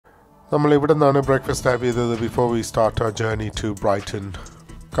We have breakfast before we start our journey to Brighton.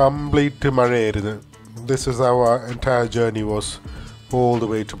 Complete Mare. This is our entire journey was all the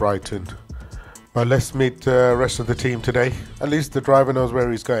way to Brighton. But let's meet the rest of the team today. At least the driver knows where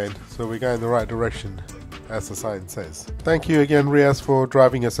he's going, so we're going in the right direction, as the sign says. Thank you again, Riaz, for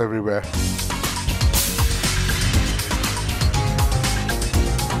driving us everywhere.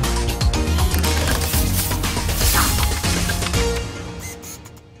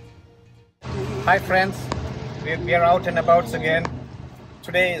 Hi friends, we are out and about again.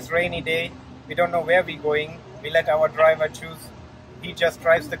 Today is rainy day. We don't know where we're going. We let our driver choose. He just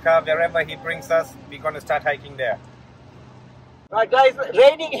drives the car wherever he brings us. We're going to start hiking there. Right guys,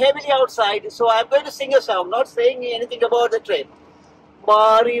 raining heavily outside, so I'm going to sing a song, not saying anything about the train.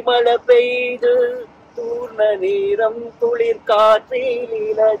 Mari mala peidu turna neram tulir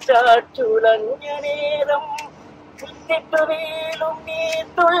kaatrilila chaatulanya neram kuttittu veelum neer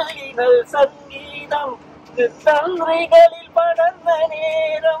tullinal sangeetham thanrigalil padanna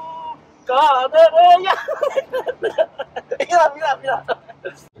neram kaadalaya.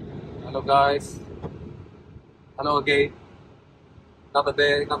 Hello guys, hello again. Another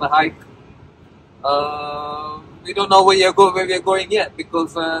day, another hike. We don't know where we're going yet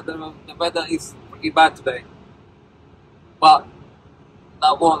because the weather is pretty bad today. But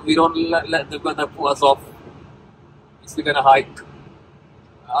that won't. We don't let the weather pull us off. We're still gonna hike.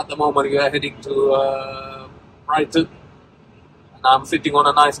 At the moment, we are heading to Brighton, and I'm sitting on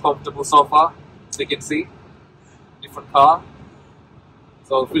a nice, comfortable sofa, as you can see. Different car,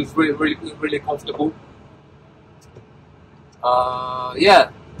 so it feels really comfortable.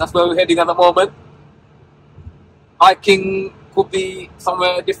 Yeah, that's where we're heading at the moment. Hiking could be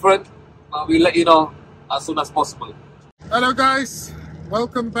somewhere different. We'll let you know as soon as possible. Hello guys,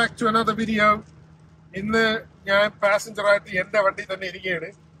 welcome back to another video. In the passenger at the end of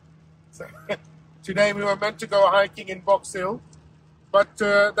the so, today we were meant to go hiking in Box Hill, but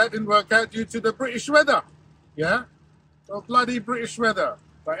that didn't work out due to the British weather. Yeah, so bloody British weather.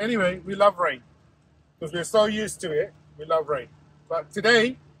 But anyway, we love rain because we're so used to it. We love rain. But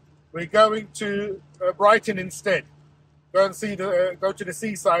today we're going to Brighton instead. Go and see go to the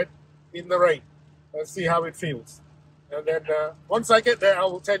seaside in the rain and see how it feels. And then once I get there, I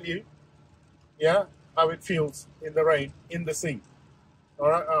will tell you, yeah, how it feels in the rain in the sea. All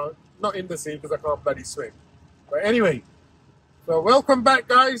right, not in the sea because I can't bloody swim. But anyway, so welcome back,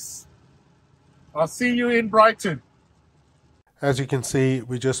 guys. I'll see you in Brighton. As you can see,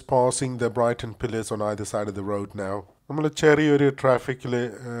 we're just passing the Brighton pillars on either side of the road now. We are traffic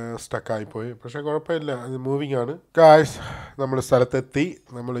stuck. Moving on. Guys, we are at the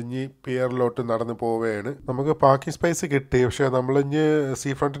pier. We have parking space.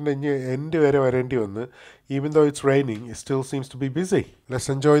 Seafront end. Even though it's raining, it still seems to be busy. Let's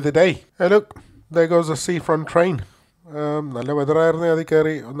enjoy the day. Hey, look, there goes a Seafront train. നല്ല വെതറായിരുന്നു അത്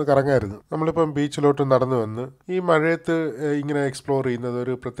കയറി ഒന്ന് കറങ്ങായിരുന്നു. നമ്മളിപ്പം ബീച്ചിലോട്ട് നടന്നു വന്ന് ഈ മഴയത്ത് ഇങ്ങനെ എക്സ്പ്ലോർ ചെയ്യുന്നത്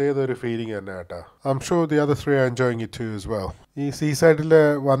ഒരു പ്രത്യേക ഒരു ഫീലിംഗ് തന്നെ കേട്ടോ. I am sure the other three are enjoying it to as well. ഈ സീ സൈഡിൽ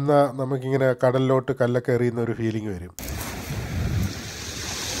വന്നാൽ നമുക്കിങ്ങനെ കടലിലോട്ട് കല്ലൊക്കെ എറിയുന്ന ഒരു ഫീലിംഗ് വരും.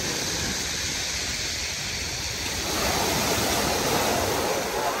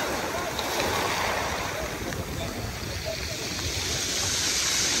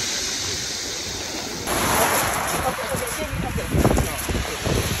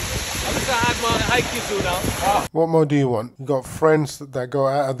 What more do you want? You got friends that go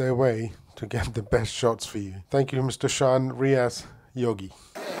out of their way to get the best shots for you. Thank you, Mr. Shan, Riaz, Yogi.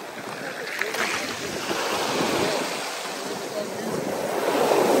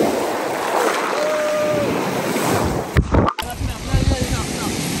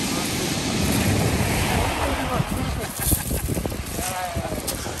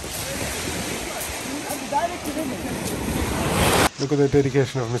 Look at the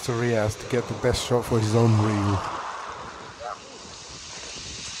dedication of Mr. Riaz to get the best shot for his own reel.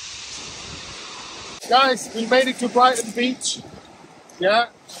 Guys, we made it to Brighton Beach. Yeah,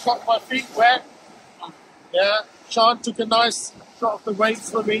 got my feet wet. Yeah, Sean took a nice shot of the waves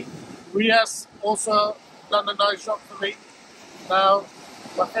for me. Riaz also done a nice shot for me. Now,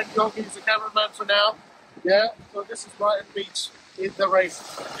 my friend Yogi is the cameraman for now. Yeah, so this is Brighton Beach in the rain.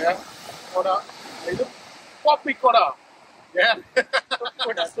 Yeah, Koda. Poppy Koda. Yeah,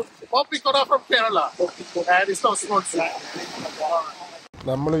 Poppy Koda from Kerala. And it's no sponsor.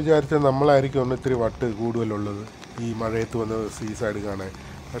 നമ്മൾ വിചാരിച്ച നമ്മളായിരിക്കും ഒന്ന് ഇത്തിരി വട്ട് കൂടുതലുള്ളത് ഈ മഴയത്ത് വന്ന് see side കാണാൻ.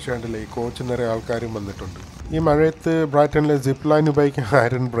 പക്ഷേ കണ്ടില്ലേ, ഈ കോച്ച് നിറയെ ആൾക്കാരും വന്നിട്ടുണ്ട്. ഈ മഴയത്ത് ബ്രൈറ്റണിലെ സിപ്പ് ലൈൻ ഉപയോഗിക്കാൻ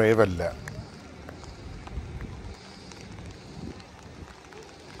ആരും ബ്രേവ് അല്ല.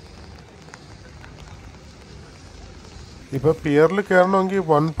 ഇപ്പോൾ പിയറിൽ കയറണമെങ്കിൽ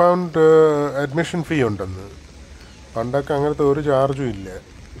 £1 അഡ്മിഷൻ ഫീ ഉണ്ടെന്ന്. പണ്ടൊക്കെ അങ്ങനത്തെ ഒരു ചാർജും ഇല്ല.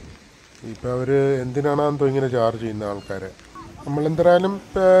 ഇപ്പോൾ അവർ എന്തിനാണെന്ന് ഇങ്ങനെ ചാർജ് ചെയ്യുന്ന ആൾക്കാരെ. നമ്മളെന്തായാലും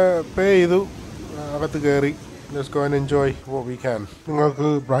പേ ചെയ്തു, അകത്ത് കയറി. Let's go and enjoy what we can. നിങ്ങൾക്ക്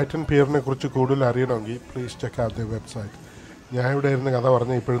ബ്രൈറ്റൺ പിയറിനെ കുറിച്ച് കൂടുതൽ അറിയണമെങ്കിൽ please check out the website. ഞാൻ ഇവിടെ ഇരുന്ന് കഥ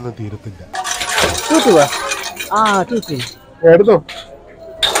പറഞ്ഞാൽ ഇപ്പോഴൊന്നും തീരത്തില്ല. എടുത്തോ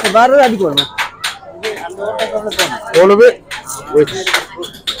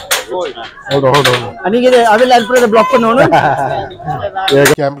Hold on.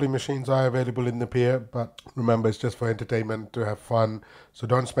 Gambling machines are available in the pier, but remember, it's just for entertainment, to have fun. So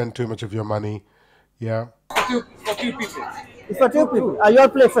don't spend too much of your money. Yeah. For 2 people. It's for 2 people. Your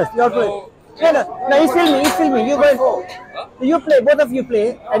play first. Your play. No, he's filming. You go. You play. Both of you play,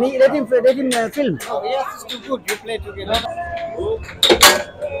 and let him film. Oh, yes, it's too good. You play together.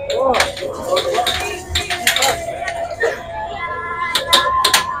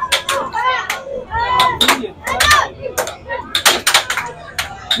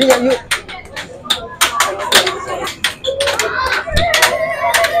 You.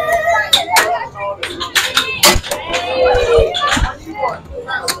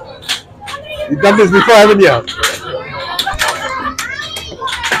 You've done this before, haven't you?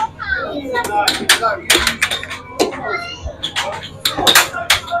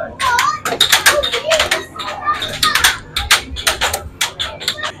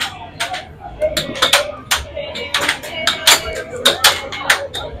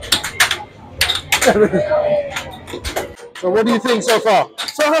 So what do you think so far?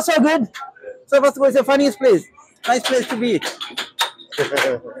 So far, so good. So far, it's the funniest place. Nice place to be.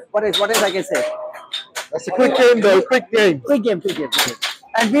 What else I can say? That's a quick game, though. Quick game. Quick game.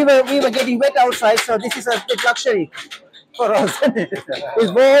 And we were getting wet outside, so this is a bit luxury for us.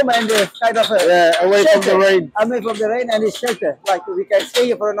 It's warm and kind of away shelter. from the rain. Away from the rain, and it's shelter. Like we can stay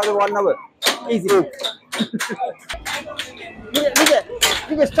here for another 1 hour. Easy.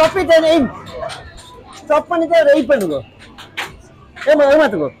 You stop it and aim. Stop it and aim. Aim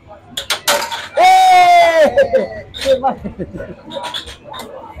at go. Hey!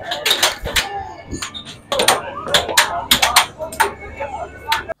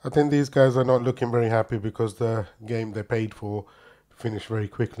 I think these guys are not looking very happy because the game they paid for finished very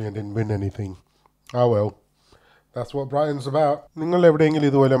quickly and didn't win anything. Oh well. That's what Brighton's about. നിങ്ങൾ എവിടെയെങ്കിലും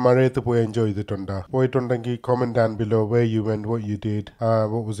ഇതുപോലെ മഴയത്ത് പോയി enjoy ചെയ്തിട്ടുണ്ടോ? പോയിട്ടുണ്ടെങ്കിൽ comment down below where you went, what you did,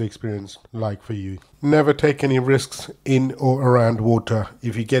 what was the experience like for you. Never take any risks in or around water.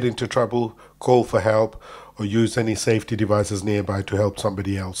 If you get into trouble, call for help or use any safety devices nearby to help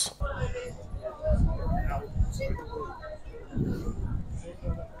somebody else.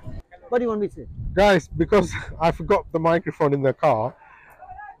 What do you want me to say? Guys, because I forgot the microphone in the car,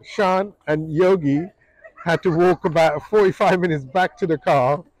 Shan and Yogi had to walk about 45 minutes back to the car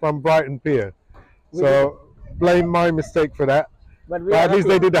from Brighton Pier. So blame my mistake for that. But at least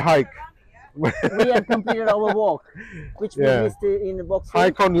they did a hike. We have completed our walk, which we missed in the box.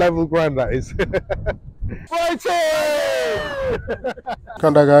 Hike on level ground, that is.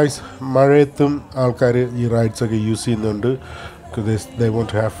 Kanda guys, മഴയത്തും ആൾക്കാർ ഈ rides ഒക്കെ use ചെയ്യുന്നുണ്ട് because they want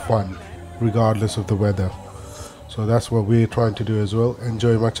to have fun regardless of the weather. So that's what we're trying to do as well.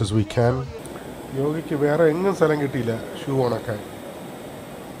 Enjoy much as we can. യോഗിക്ക് വേറെ എങ്ങും സ്ഥലം കിട്ടിയില്ല shoe ഓണക്കാൻ.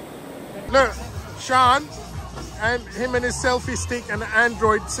 Look, Sean and him and his selfie stick and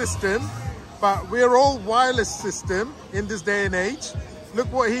Android system, but we're all wireless system in this day and age. Look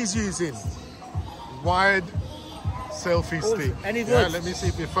what he's using. Wired selfie stick. And it works. Let me see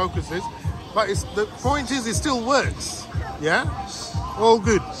if it focuses. But the point is, it still works. Yeah? All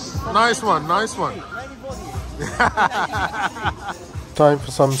good. Nice one. Time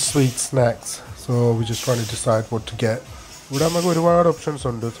for some sweet snacks. So we're just trying to decide what to get. ഇവിടെ നമുക്ക് ഒരുപാട് options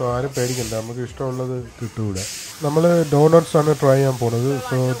ഉണ്ട്. So ആരും പേടിക്കണ്ട, നമുക്ക് ഇഷ്ടമുള്ളത് കിട്ടും ഇവിടെ. നമ്മൾ ഡോണട്ട്സ് ആണ് ട്രൈ ചെയ്യാൻ പോണത്.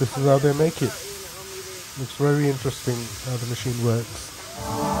 So this is how they make it. It's very interesting how the machine works.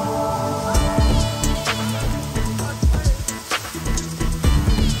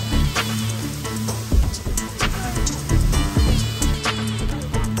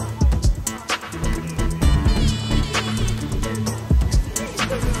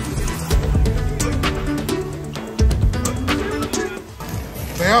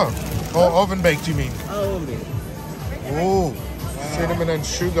 They are? Oh, oven baked, you mean? Oven baked. Oh, cinnamon and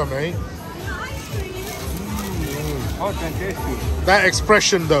sugar, mate. Hot and tasty. That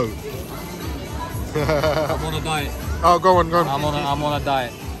expression, though. I'm on a diet. Oh, go on. I'm on a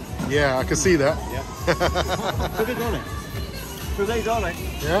diet. Yeah, I can see that. Yeah. Sugar's on it. Sugar's on it.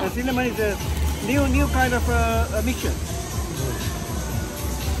 Yeah. The cinnamon is a new kind of a mixture.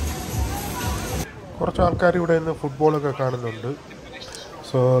 കുറച്ച് ആൾക്കാർ ഇവിടെ നിന്ന് ഫുട്ബോളൊക്കെ കാണുന്നുണ്ട്.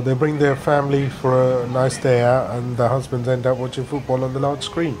 So they bring their family for a nice day out, and the husbands end up watching football on the large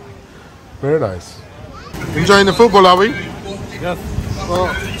screen. Very nice. Enjoying the football, are we? Yes. Well,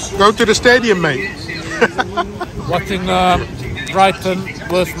 go to the stadium, mate. Watching Brighton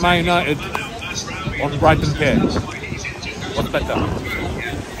vs Man United on Brighton Pier. What's better?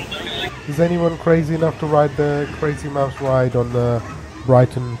 Is anyone crazy enough to ride the Crazy Mouse ride on the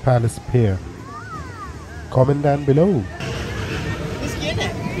Brighton Palace Pier? Comment down below.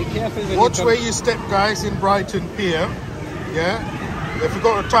 Watch where you step, guys, in Brighton Pier. Yeah? They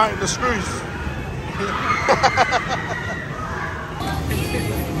forgot to tighten the screws.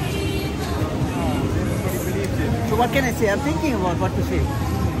 So what can I say? I'm thinking about what to say.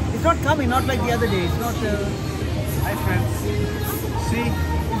 It's not coming, not like the other day. It's not... Hi friends. See,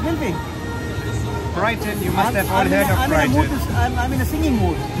 It's filming. Brighton, you must have all heard of Brighton. I'm in a singing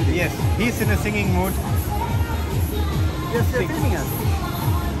mood today. Yes, he's in a singing mood. Just filming us.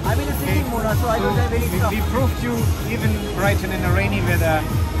 I'm in a singing mood, so I don't have any stuff. We proved you even Brighton in a rainy weather.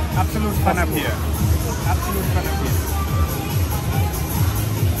 Absolute fun up here. Absolute fun up here.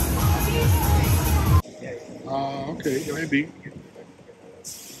 Okay, maybe.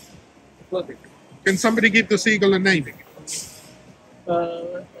 Can somebody give the seagull a name?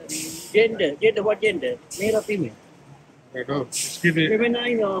 Gender, what gender? Male or female? I don't know. Just give it.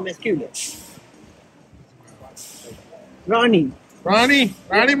 Feminine or masculine? Rani.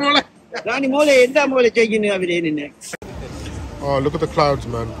 Rani Mole. Rani Mole, enda Mole changing every day next. Oh, look at the clouds,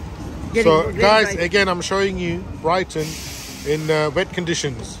 man. So, guys, again, I'm showing you Brighton in wet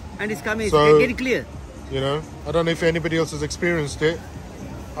conditions. And it's coming, So- it's getting clear. You know, I don't know if anybody else has experienced it.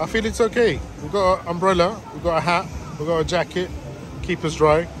 I feel it's okay. We've got an umbrella, we've got a hat, we've got a jacket, keep us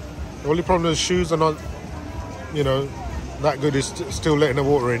dry. The only problem is shoes are not, you know, that good. Is still letting the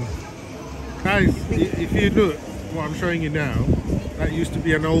water in. Guys, if you look, what I'm showing you now, that used to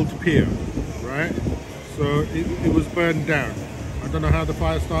be an old pier, right? So it was burned down. I don't know how the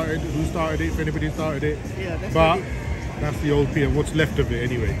fire started, who started it, if anybody started it. Yeah, But that's the old pier, what's left of it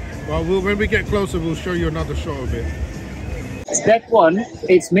anyway. Well, when we get closer, we'll show you another shot of it. That one,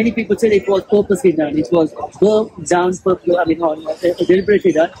 it's many people said it was purposely done. It was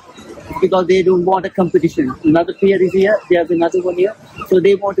deliberately done because they don't want a competition. Another pier is here, there's another one here. So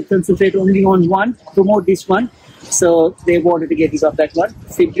they want to concentrate only on one, promote this one. So they wanted to get rid of that one.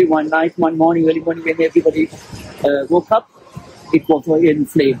 Simply one night, one morning, early morning when everybody woke up, it was in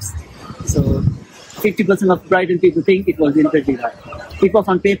flames. So 50% of Brighton people think it was deliberately done. It was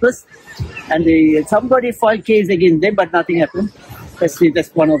on papers. And somebody filed case against them, but nothing happened.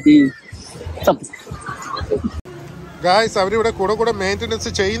 That's one of the something. Guys അവരിവിടെ കൂടെ maintenance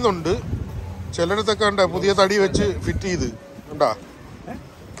ചെയ്യുന്നുണ്ട്. ചിലയിടത്തൊക്കെ ഉണ്ട് പുതിയ തടി വെച്ച് fit ചെയ്ത് കണ്ടാ,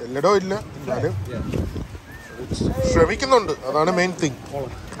 എല്ലായിടവും ഇല്ല, എന്നാലും ശ്രമിക്കുന്നുണ്ട്. അതാണ് main thing.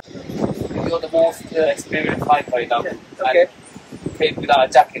 You're the most experienced hiker now. Okay. Came without a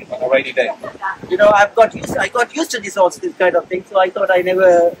jacket on a rainy day. You know, I got used to this kind of thing, so I thought I never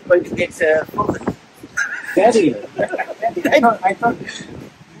going to get frozen. Very. I thought you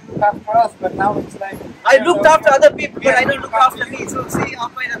looked after us, but now it's like... I looked after other people, but I don't look after me. So see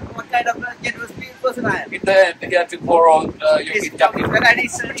what kind of generous person I am. In the end, he had to borrow your It's jacket. and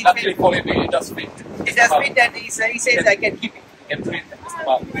it's Luckily for him, it does fit. it does fit, and he says I can keep it. Can fit just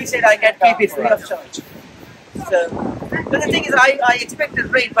about. He said I can keep it free of charge. So, but the thing is, I expected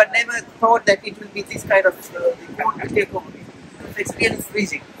rain, but never thought that it will be this kind of cold to take over. Experience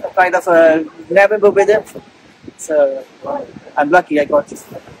freezing, kind of November weather. So I'm lucky I got this.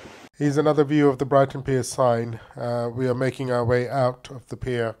 Here's another view of the Brighton Pier sign. We are making our way out of the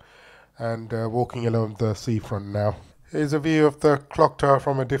pier and walking along the seafront now. Here's a view of the clock tower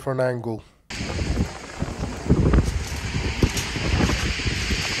from a different angle.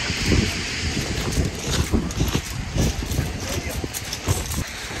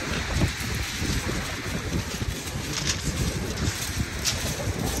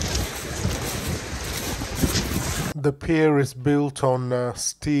 The pier is built on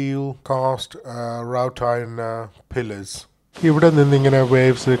steel cast wrought iron pillars. ഇവിടെ നിന്നിങ്ങനെ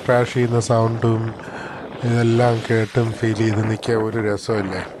waves crash ചെയ്യുന്ന സൗണ്ടും ഇതെല്ലാം കേട്ടും feel ചെയ്ത് നിൽക്കാൻ ഒരു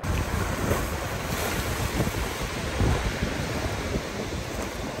രസമില്ലേ.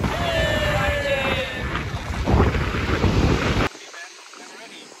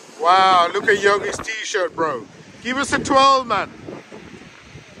 Wow, look at Yogi's t-shirt, bro. Give us a 12, man.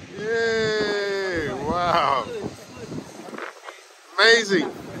 Yay, wow. Amazing.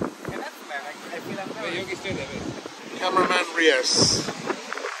 Cameraman Rias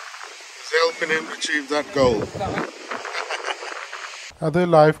is helping him achieve that goal. Other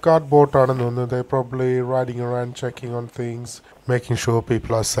lifeguard boat ആണെന്ന് തോന്നുന്നു. They're probably riding around checking on things, making sure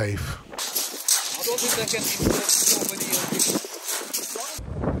people are safe. I don't think they can import so many people.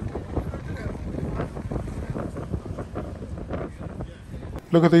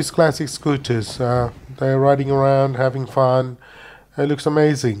 Look at these classic scooters. They're riding around, having fun. It looks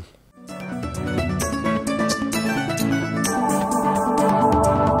amazing.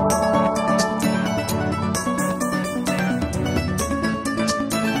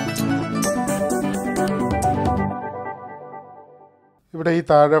 ഇവിടെ ഈ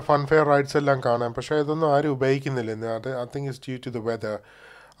താഴെ ഫൺഫെയർ rides എല്ലാം കാണാം. പക്ഷേ ഇതൊന്നും ആരും ഉപയോഗിക്കുന്നില്ല. അത് I think it's due to the weather.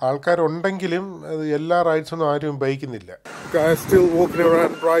 ആൾക്കാരുണ്ടെങ്കിലും എല്ലാ റൈഡ്സൊന്നും ആരും ഉപയോഗിക്കുന്നില്ല. Guys still walking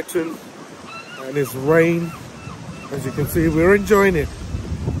around Brighton and it's rain. As you can see, we're enjoying it.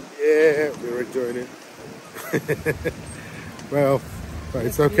 Yeah, we're enjoying it. Well, but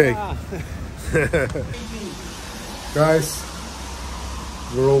it's okay. Guys,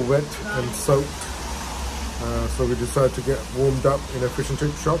 we're all wet and soaked. So we decided to get warmed up in a fish and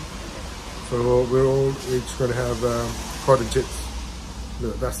chip shop. So we're all each going to have cod and chips.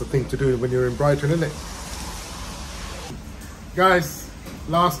 Look, that's the thing to do when you're in Brighton, isn't it? Guys,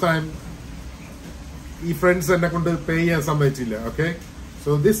 last time, friends are not going to pay somebody, okay? So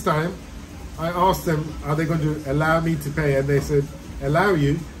this time, I asked them, are they going to allow me to pay? And they said, allow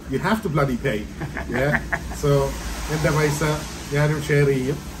you? You have to bloody pay. Yeah. So, and the paisa, ഞാനും share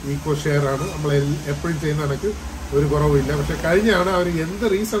ചെയ്യും. Equal share ആണ്. നമ്മൾ എപ്പോഴും ചെയ്യുന്ന കണക്ക് ഒരു കുറവില്ല. പക്ഷെ കഴിഞ്ഞാണ് അവർ എന്ത്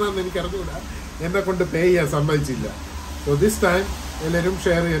റീസണാണെന്ന് എനിക്ക് അറിഞ്ഞുകൂടാ, എന്നെ കൊണ്ട് പേ ചെയ്യാൻ സമ്മതിച്ചില്ല. സോ ദിസ് ടൈം എല്ലാവരും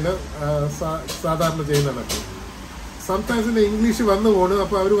ഷെയർ ചെയ്യുന്ന സാധാരണ ചെയ്യുന്ന കണക്ക്. സംടൈംസ് എൻ്റെ ഇംഗ്ലീഷ് വന്നു പോണ്.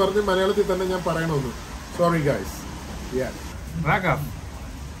 അപ്പോൾ അവർ പറഞ്ഞ് മലയാളത്തിൽ തന്നെ ഞാൻ പറയണമെന്ന്. Sorry guys. Raghav.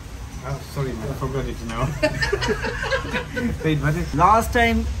 Oh, sorry, I forgot it now. Wait, what is? Last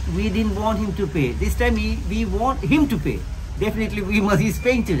time we didn't want him to pay. This time we want him to pay. Definitely he's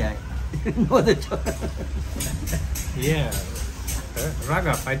paying today. No other choice. Yeah.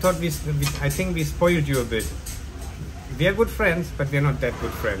 Raghav, I think we spoiled you a bit. We are good friends, but we are not that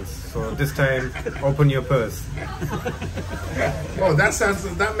good friends. So this time, open your purse. Oh,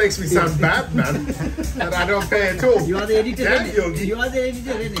 that makes me sound bad, man. That I don't pay at all. You are the editor, Yeah, innit? You are the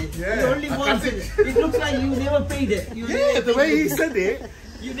editor, innit? Yeah. You only once. It looks like you never paid it. You Yeah, the way he said it.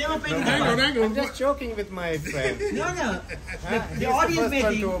 You never paid it. Hang on. I'm just joking with my friend. No. The He's audience the may first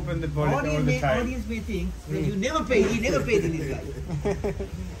one think. to open the wallet all the time. Audience may think that you never paid. He never paid in his life.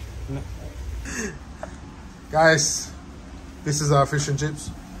 Guys, this is our fish and chips.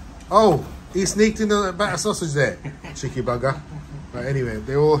 Oh, he sneaked in a bat of sausage there. Cheeky bugger. But anyway,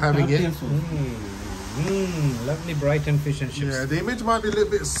 they're all having it. Lovely Brighton fish and chips. Yeah, the image might be a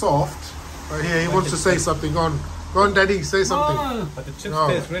little bit soft. But here, he wants to say something. Go on, Daddy, say something. Oh, But the chips No.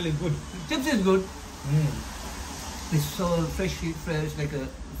 taste really good. chips is good. It's so fresh, like a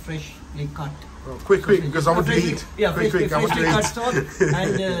freshly cut. Oh, quick, because I want to eat. Yeah, quick, I want to freshly cut eat. sauce,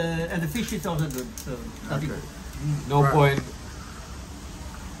 and the fish is also good. So, Okay. No Right. point.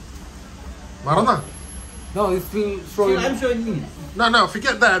 Marana? No, it's still so showing. I'm showing you. No,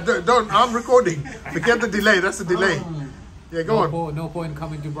 forget that. Don't. I'm recording. Forget the delay. That's the delay. Yeah, go on. No point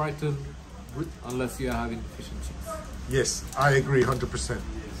coming to Brighton unless you are having fish and chips. Yes, I agree 100%.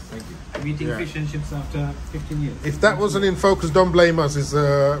 Thank you. I'm eating Yeah. fish and chips after 15 years. If that wasn't in focus, don't blame us. It's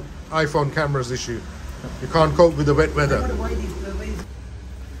iPhone camera's issue. You can't cope with the wet weather.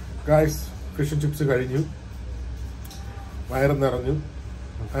 Guys, fish and chips കഴിഞ്ഞു. വയറ് നിറഞ്ഞു.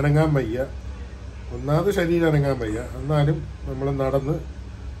 അനങ്ങാൻ വയ്യ. ഒന്നാമത് ശരീരം അനങ്ങാൻ വയ്യ. എന്നാലും നമ്മൾ നടന്ന്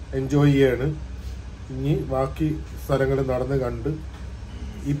എൻജോയ് ചെയ്യാണ്. ഇനി ബാക്കി സ്ഥലങ്ങൾ നടന്ന് കണ്ട്.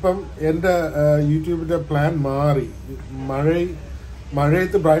 ഇപ്പം എൻ്റെ യൂട്യൂബിൻ്റെ പ്ലാൻ മാറി.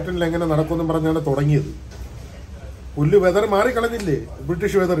 മഴയത്ത് ബ്രൈറ്റണിൽ എങ്ങനെ നടക്കുമെന്ന് പറഞ്ഞാണ് തുടങ്ങിയത്. പുല്ല് വെതർ മാറിക്കളഞ്ഞില്ലേ,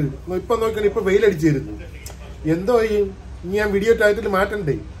 ബ്രിട്ടീഷ് വെതർ. ഇപ്പം നോക്കിയാൽ ഇപ്പം വെയിലടിച്ചിരുന്നു. എന്തോ ചെയ്യും? ഇനി ഞാൻ video title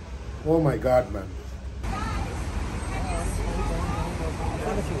മാറ്റണ്ടേ? Oh my God man.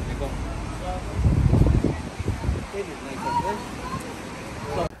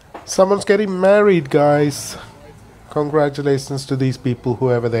 Someone's getting married, guys. Congratulations to these people,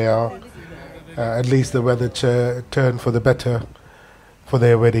 whoever they are. At least the weather turned for the better for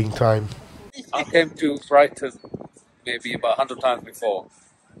their wedding time. I came to Brighton maybe about 100 times before,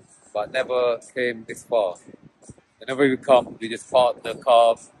 but never came this far. Whenever we come, we just park the car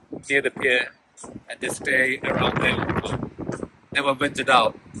near the pier and just stay around there. Never ventured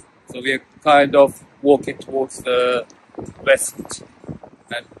out. So we are kind of walking towards the west,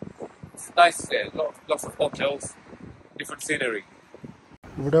 and it's nice there. Lots of hotels, different scenery.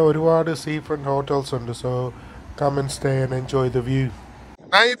 ഇവിടെ ഒരുപാട് Seafront hotels ഉണ്ട്, so come and stay and enjoy the view.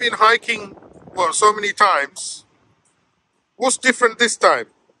 Now you've been hiking, so many times. What's different this time?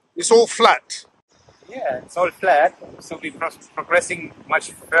 It's all flat. Yeah, it's all flat, so we're progressing much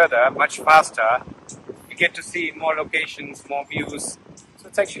further, much faster. We get to see more locations, more views. So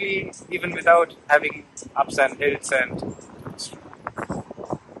it's actually, even without having ups and hills, and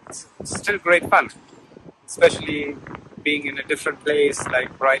it's still great fun. Especially being in a different place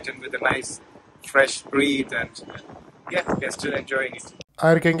like Brighton with a nice fresh breeze, and yeah, we're still enjoying it.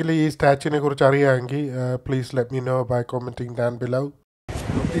 ആർക്കെങ്കിലും ഈ സ്റ്റാച്ചുവിനെ കുറിച്ച് അറിയാമെങ്കിൽ please let me know by commenting down below.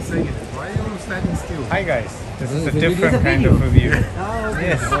 Why are you standing still? Hi guys, this is a different kind of review. Okay.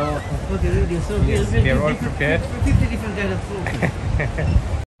 Yes. Okay, video. So Yes, we are all prepared. 50 different kind of food.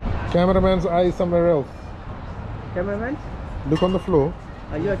 Cameraman's eye is somewhere else. Cameraman, Look on the floor.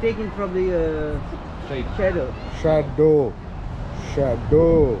 you are taking from the shadow. Shadow.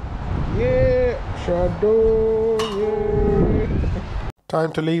 Yeah, shadow. Yeah.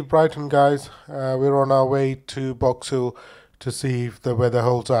 Time to leave Brighton, guys. We're on our way to Box Hill to see if the weather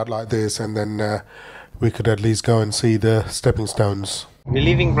holds out like this, and then we could at least go and see the stepping stones. We're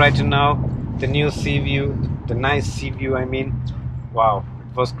leaving Brighton now. The new sea view, the nice sea view, I mean. Wow,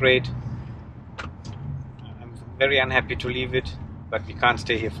 it was great. I'm very unhappy to leave it, but we can't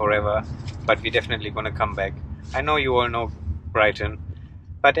stay here forever. But we're definitely going to come back. I know you all know Brighton,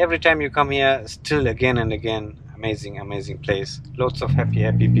 but every time you come here, still again and again, amazing place. Lots of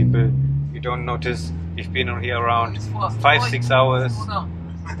happy people. You don't notice we've been here around 5-6 hours,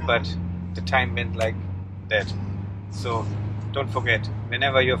 but the time went like that. So don't forget,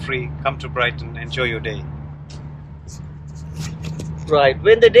 whenever you're free, come to Brighton, enjoy your day. Right.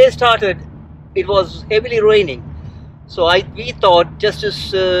 When the day started, it was heavily raining. So we thought just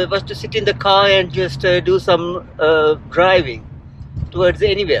was to sit in the car and just do some driving towards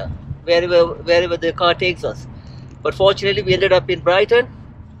anywhere, wherever the car takes us. But fortunately, we ended up in Brighton,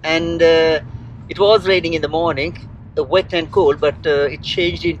 and it was raining in the morning, wet and cold, but it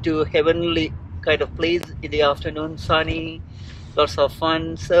changed into heavenly kind of place in the afternoon, sunny, lots of fun.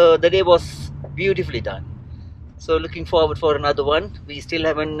 So the day was beautifully done. So looking forward for another one. We still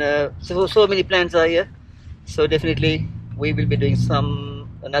haven't, so many plans are here. So definitely we will be doing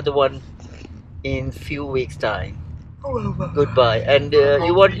another one in few weeks time. Goodbye. And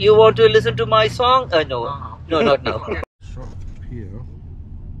you want to listen to my song? No, not now. Shop here.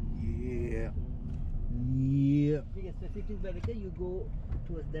 Yeah. Yes, if it is better, you go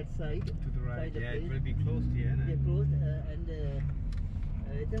towards that side. To the right, Side of yeah, it place. will be closed here. Yeah, close and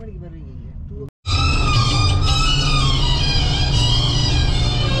it's only ringing here.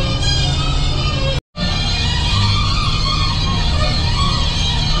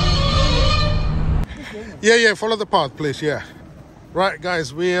 Yeah, follow the path, please. Yeah. Right,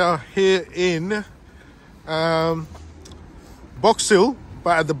 guys, we are here in Box Hill,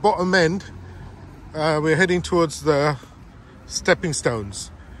 but at the bottom end, we're heading towards the stepping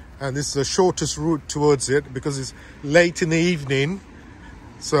stones, and this is the shortest route towards it because it's late in the evening.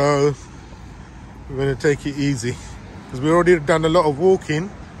 So we're going to take it easy because we've already done a lot of walking.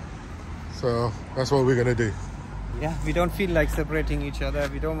 So that's what we're going to do. Yeah, we don't feel like separating each other.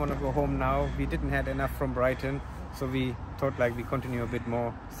 We don't want to go home now. We didn't have enough from Brighton, so we thought like we continue a bit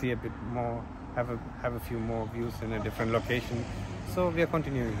more, see a bit more, have a few more views in a different location. So we are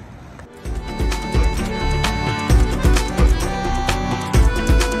continuing.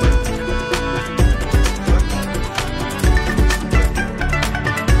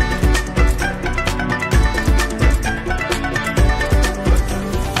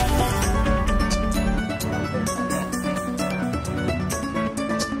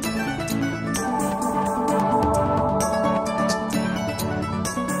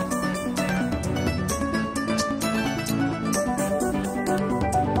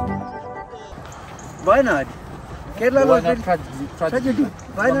 Why not? Kerala was tragedy.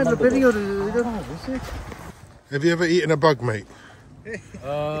 Why not preparing your... Have you ever eaten a bug, mate?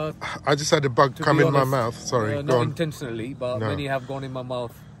 I just had a bug come in my mouth. Sorry, go not on. intentionally, but No. many have gone in my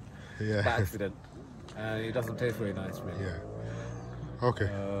mouth Yeah. by accident. And it doesn't taste very nice, really. Yeah. Okay.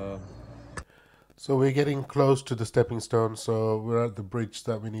 So we're getting close to the stepping stone. So we're at the bridge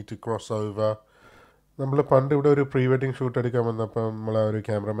that we need to cross over. നമ്മൾ പണ്ട് ഇവിടെ ഒരു pre wedding shoot എടുക്കാൻ വന്നപ്പോൾ നമ്മളെ ഒരു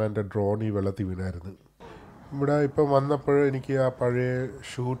ക്യാമറമാൻ്റെ drone ഈ വെള്ളത്തിൽ വീണായിരുന്നു. ഇവിടെ ഇപ്പം വന്നപ്പോൾ എനിക്ക് ആ പഴയ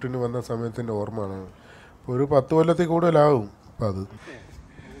ഷൂട്ടിന് വന്ന സമയത്തിൻ്റെ ഓർമ്മയാണ്. ഒരു 10 കൊല്ലത്തിൽ കൂടുതലാവും അപ്പം അത്.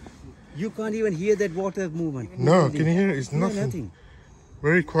 You can't even hear that water movement. No, can you hear it? It's nothing.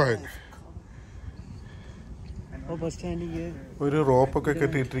 Very quiet. Standing here. ഒരു റോപ്പൊക്കെ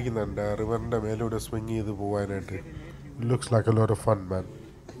കെട്ടിയിട്ടിരിക്കുന്നുണ്ട് റിവറിൻ്റെ മേലൂടെ സ്വിങ് ചെയ്ത് പോകാനായിട്ട്. Looks like a lot of fun മാൻ.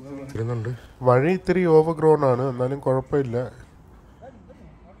 വരുന്നുണ്ട്. വഴി ഇത്തിരി ഓവർ ഗ്രോൺ ആണ്, എന്നാലും കുഴപ്പമില്ല.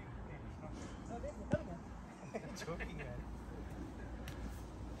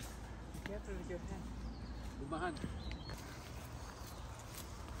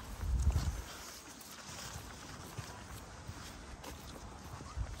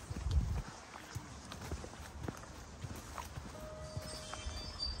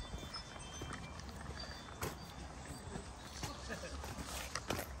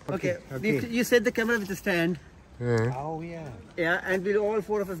 Okay. You set the camera with the stand. Yeah. Oh, yeah. Yeah, and we'll all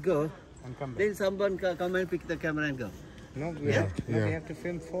four of us go. And come back. Then someone come and pick the camera and go. No, we Yeah. we have to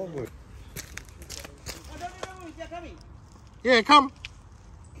film forward. Yeah, come.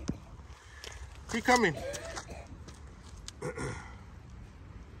 Keep coming.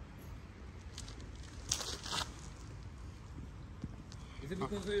 Is it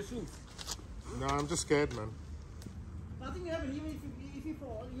because of your shoes? No, I'm just scared, man. Nothing happens. Even if you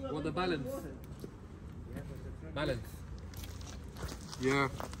fall, you are What the balance? Balance. Yeah.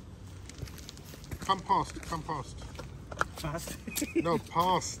 Come past. Fast. No,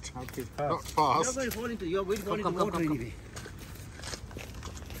 past. Okay, Not fast. You're fast. going to fall into. You're going to fall into water anyway.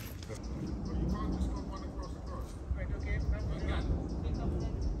 Right. Okay.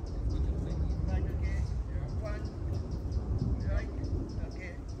 Right. Okay. One. Right.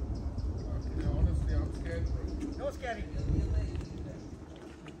 Okay. Honestly, I'm scared, bro. No scaring.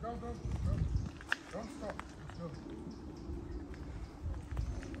 Don't stop. No.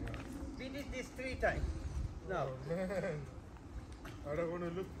 We did this 3 times. Now Man, I don't want to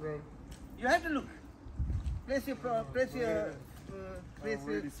look, bro. you have to look. Place your. I'm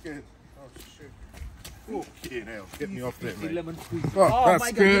really scared. Oh shit. Oh, yeah, now get me off there, man. Lemon squeeze. Oh, Oh that's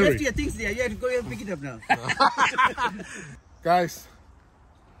my God! You left scary. your things there. You have to go and pick it up now. Guys,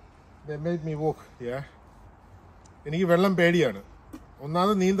 they made me walk, yeah. എനിക്ക് വെള്ളം പേടിയാണ്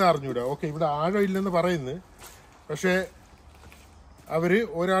ഒന്നാമത് നീന്താൻ അറിഞ്ഞൂടാ okay ഇവിടെ ആഴം ഇല്ലെന്ന് പറയുന്നു പക്ഷേ അവര്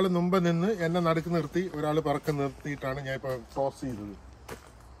ഒരാൾ മുമ്പ് നിന്ന് എന്നെ നടുക്ക് നിർത്തി ഒരാൾ പറക്കം നിർത്തിയിട്ടാണ് ഞാൻ ഇപ്പൊ ക്രോസ് ചെയ്തത്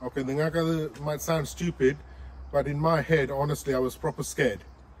ഓക്കെ നിങ്ങൾക്കത് might sound stupid but in my head honestly I was proper scared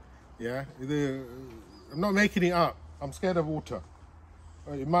yeah ഇത് I'm not making it up I'm scared of water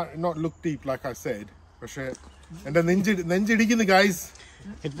it might not look deep like I said പക്ഷേ എന്റെ നെഞ്ചിടിക്കുന്നു guys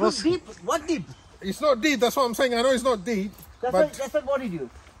It was deep. What deep? it's not deep that's what I'm saying I know it's not deep That's what body do.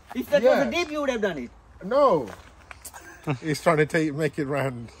 If that Yeah. was deep, you would have done it. no he's trying to make it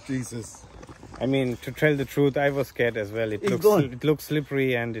round Jesus I mean, to tell the truth, I was scared as well. It's gone. It looks slippery,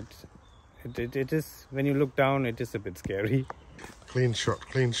 and it is, when you look down, it is a bit scary. clean shot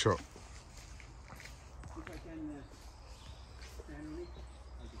If I can stand on it.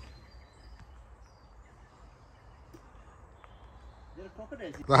 There are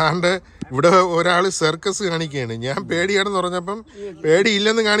crocodiles. അതാണ്ട് ഇവിടെ ഒരാള് circus കാണിക്കുകയാണ് ഞാൻ പേടിയാണെന്ന് പറഞ്ഞപ്പം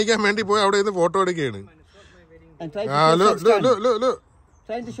പേടിയില്ലെന്ന് കാണിക്കാൻ വേണ്ടി പോയി അവിടെ നിന്ന് ഫോട്ടോ എടുക്കുകയാണ് And try to Ah, show look, some stunt. look.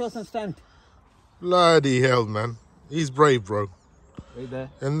 Trying to show some stunt. Bloody hell, man. He's brave, bro. Wait there.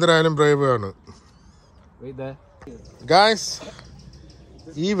 എന്തായാലും brave ആണ്. Wait there. Guys,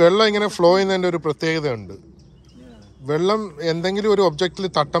 ഈ വെള്ളം ഇങ്ങനെ ഫ്ലോ ചെയ്യുന്നതിന്റെ ഒരു പ്രത്യേകതയുണ്ട്. വെള്ളം എന്തെങ്കിലും ഒരു ഒബ്ജക്റ്റിൽ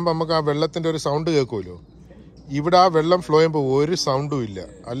തട്ടുമ്പോൾ നമുക്ക് ആ വെള്ളത്തിന്റെ ഒരു സൗണ്ട് കേൾക്കുമല്ലോ. ഇവിടെ ആ വെള്ളം ഫ്ലോ ചെയ്യുമ്പോൾ ഒരു സൗണ്ടും ഇല്ല.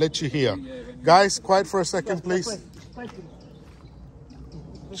 I'll let you hear. Guys, quiet for a second, please.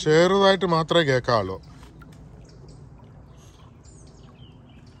 ചെറുതായിട്ട് മാത്രമേ കേൾക്കാവുള്ളൂ.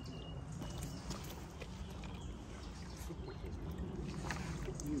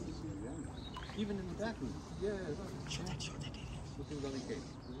 Even in the back room. Yeah.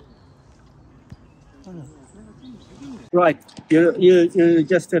 Right. You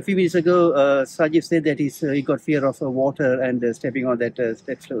just a few minutes ago, Sajeev said that he got fear of water and stepping on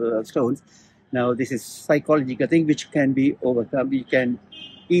that stones. Now this is psychological thing which can be overcome. We can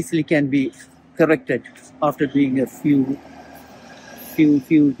easily be corrected after doing a few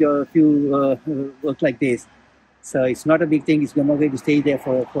work like this. So it's not a big thing. It's not going to stay there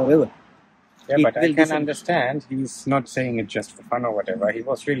forever. Yeah, It but I will can disappear. understand. He's not saying it just for fun or whatever. He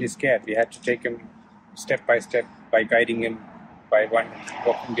was really scared. We had to take him step by step by guiding him, by one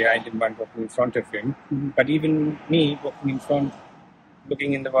walking behind him, one walking in front of him. Mm-hmm. But even me walking in front,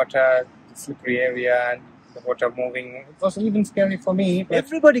 looking in the water, the slippery area, and the water moving, it was even scary for me. But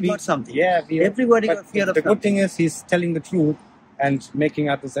Everybody got something. Yeah, Everybody but got fear of the good thing is he's telling the truth and making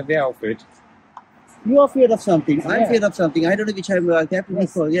others aware of it. You are fear of something. I'm Yeah. fear of something. I don't know which I'm happening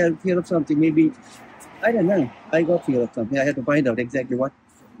for. Yeah, fear of something. Maybe I don't know. I got fear of something. I had to find out exactly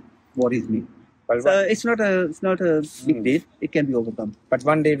what is me. Well, So it's not a big deal. It can be overcome. but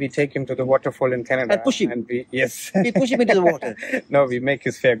one day we take him to the waterfall in Canada. And push him. Yes. We push him into the water. No, we make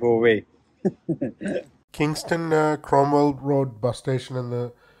his fear go away. Kingston Cromwell road bus സ്റ്റേഷനിൽ നിന്ന്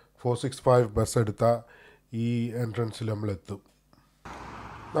 465 bus എടുത്താൽ ഈ എൻട്രൻസിൽ നമ്മളെത്തും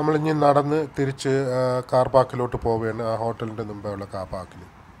നമ്മളിഞ്ഞ് നടന്ന് തിരിച്ച് car പാർക്കിലോട്ട് പോവുകയാണ് ആ ഹോട്ടലിൻ്റെ മുമ്പേയുള്ള car പാർക്കിൽ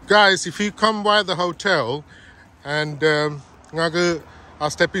guys if you come by the hotel and നിങ്ങൾക്ക് ആ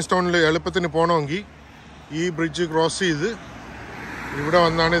സ്റ്റെപ്പിംഗ് സ്റ്റോണിൽ എളുപ്പത്തിന് പോകണമെങ്കിൽ ഈ ബ്രിഡ്ജ് ക്രോസ് ചെയ്ത് ഇവിടെ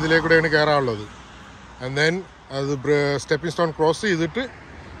വന്നാണ് ഇതിലേക്കൂടെയാണ് കയറാനുള്ളത് ആൻഡ് ദെൻ അത് സ്റ്റെപ്പിംഗ് സ്റ്റോൺ ക്രോസ് ചെയ്തിട്ട്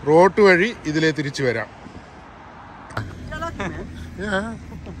റോഡ് വഴി ഇതിലേ തിരിച്ചു വരാം You're lucky, man. Yeah.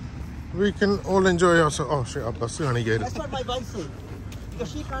 We can all enjoy ourselves. Oh shit, our bus is going to get it. That's what my wife said.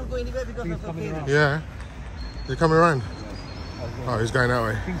 Because she can't go anywhere because of her parents. Yeah. They're coming around. Oh, he's going that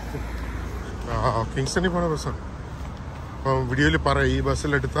way. Oh, Kingston is one of us. Video bus.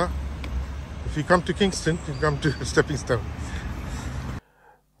 If you come to Kingston, you come to Stepping Stone.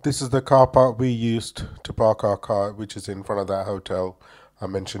 This is the car park we used to park our car, which is in front of that hotel I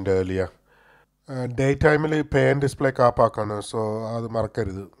mentioned earlier. Daytime pay and display car park on, so that's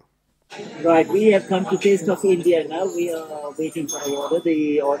marakkarudhu. Right, we have come to Taste of India now. We are waiting for our order.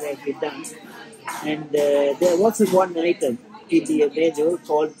 The order has been done. And there was one item in the menu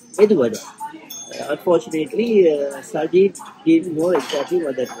called medu vada. Unfortunately, Sajeev didn't know exactly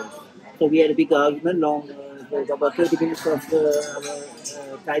what that was. So we had a big argument, long, about 30 minutes of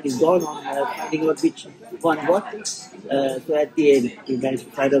time is gone on finding out which one what. So at the end, we managed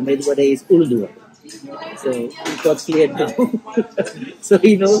to find out medu vada is Urdu. So it got clear now. So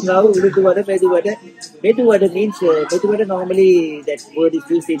he knows now Urdu vada, medu vada. Medu vada means, medu vada normally that word is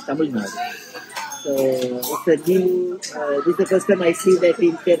used in Tamil Nadu. So it's a new, this is the first time I see that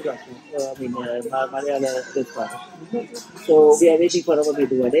in Kerala, Malayalam restaurant. So we are waiting for our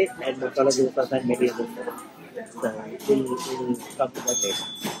medu vada and masala dosa and many other stuff. So we'll come to that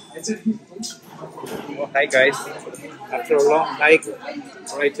later. Oh, hi guys. After a long hike,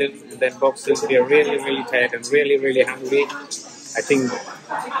 Brighton and then Box Hill, we are really tired and really hungry. I think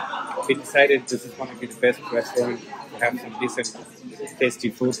we decided this is going to be the best restaurant to have some decent, tasty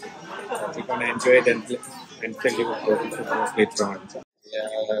food. We're going to enjoy it and tell you about the food was later on.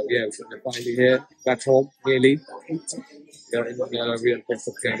 Yeah, we're finally here, back home, really. We are in the real place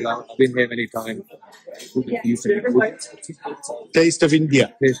of Kerala. I've been here many times. Food is decent. Taste of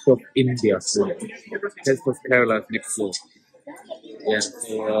India. Taste of India. Taste of Kerala is next door. Yeah,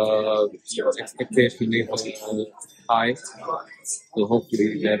 so expectation is high. So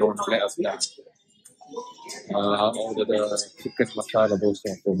hopefully they don't let us down. Order the chicken masala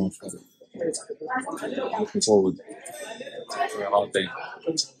dosa for myself. Looking forward to a hot day.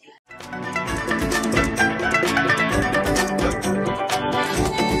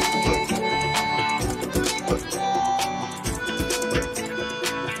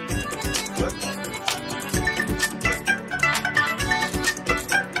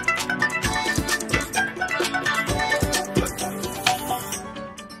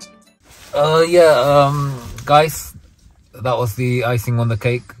 Guys, that was the icing on the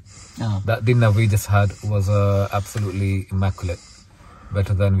cake. Oh. That dinner we just had was absolutely immaculate,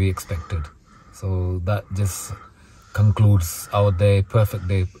 better than we expected. So that just concludes our day, perfect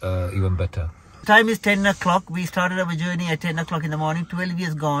day, even better. Time is 10 o'clock. We started our journey at 10 o'clock in the morning. 12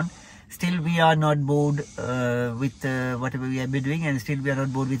 years gone. Still we are not bored with whatever we have been doing, and still we are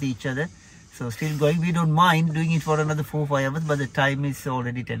not bored with each other. So still going. We don't mind doing it for another 4-5 hours, but the time is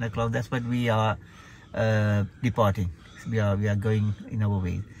already 10 o'clock. That's what we are departing. We are going in our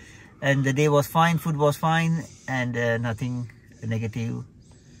way. And the day was fine, food was fine, and nothing negative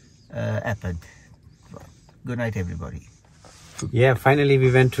happened. Good night, everybody. Yeah, finally we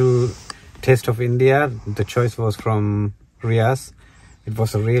went to Taste of India. The choice was from Riaz. It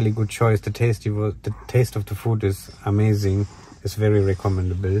was a really good choice. The taste of the food is amazing. It's very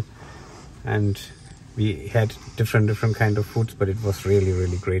recommendable. And we had different kind of foods, but it was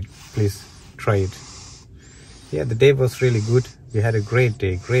really great. Please try it. Yeah, the day was really good. We had a great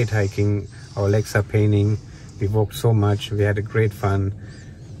day, great hiking. Our legs are paining. We walked so much. We had a great fun.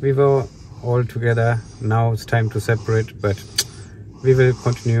 We were all together. Now it's time to separate, but we will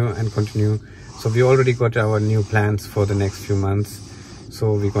continue. So we already got our new plans for the next few months.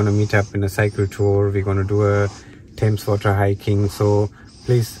 So we're gonna meet up in a cycle tour. We're gonna do a Thames water hiking. So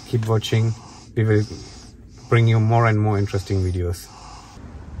please keep watching. We will bring you more and more interesting videos.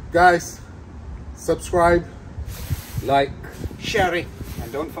 Guys, subscribe, Like, share it,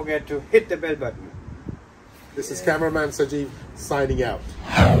 and don't forget to hit the bell button. This is cameraman Sajeev signing out.